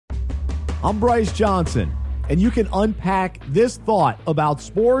I'm Bryce Johnson, and you can unpack this thought about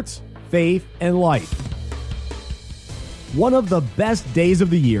sports, faith, and life. One of the best days of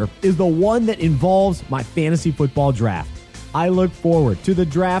the year is the one that involves my fantasy football draft. I look forward to the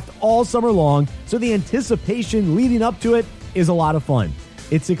draft all summer long, so the anticipation leading up to it is a lot of fun.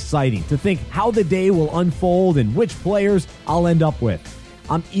 It's exciting to think how the day will unfold and which players I'll end up with.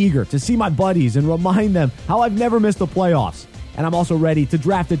 I'm eager to see my buddies and remind them how I've never missed the playoffs. And I'm also ready to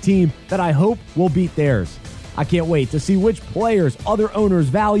draft a team that I hope will beat theirs. I can't wait to see which players other owners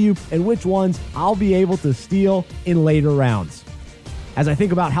value and which ones I'll be able to steal in later rounds. As I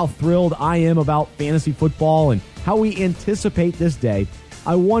think about how thrilled I am about fantasy football and how we anticipate this day,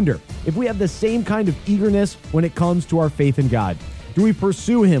 I wonder if we have the same kind of eagerness when it comes to our faith in God. Do we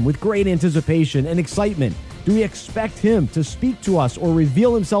pursue Him with great anticipation and excitement? Do we expect Him to speak to us or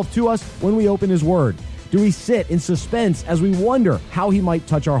reveal Himself to us when we open His Word? Do we sit in suspense as we wonder how He might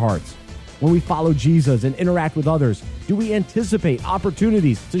touch our hearts? When we follow Jesus and interact with others, do we anticipate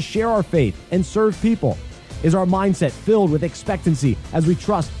opportunities to share our faith and serve people? Is our mindset filled with expectancy as we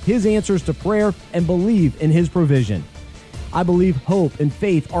trust His answers to prayer and believe in His provision? I believe hope and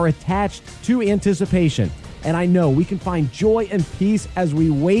faith are attached to anticipation, and I know we can find joy and peace as we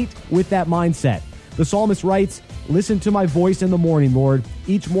wait with that mindset. The psalmist writes, "Listen to my voice in the morning, Lord.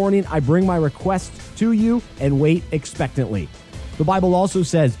 Each morning I bring my requests to you and wait expectantly." The Bible also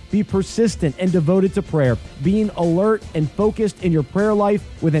says, be persistent and devoted to prayer, being alert and focused in your prayer life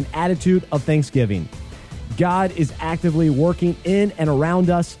with an attitude of thanksgiving. God is actively working in and around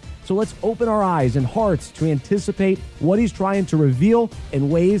us, so let's open our eyes and hearts to anticipate what He's trying to reveal and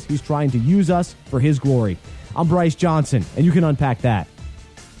ways He's trying to use us for His glory. I'm Bryce Johnson, and you can unpack that.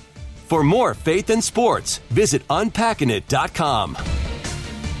 For more faith and sports, visit unpackingit.com.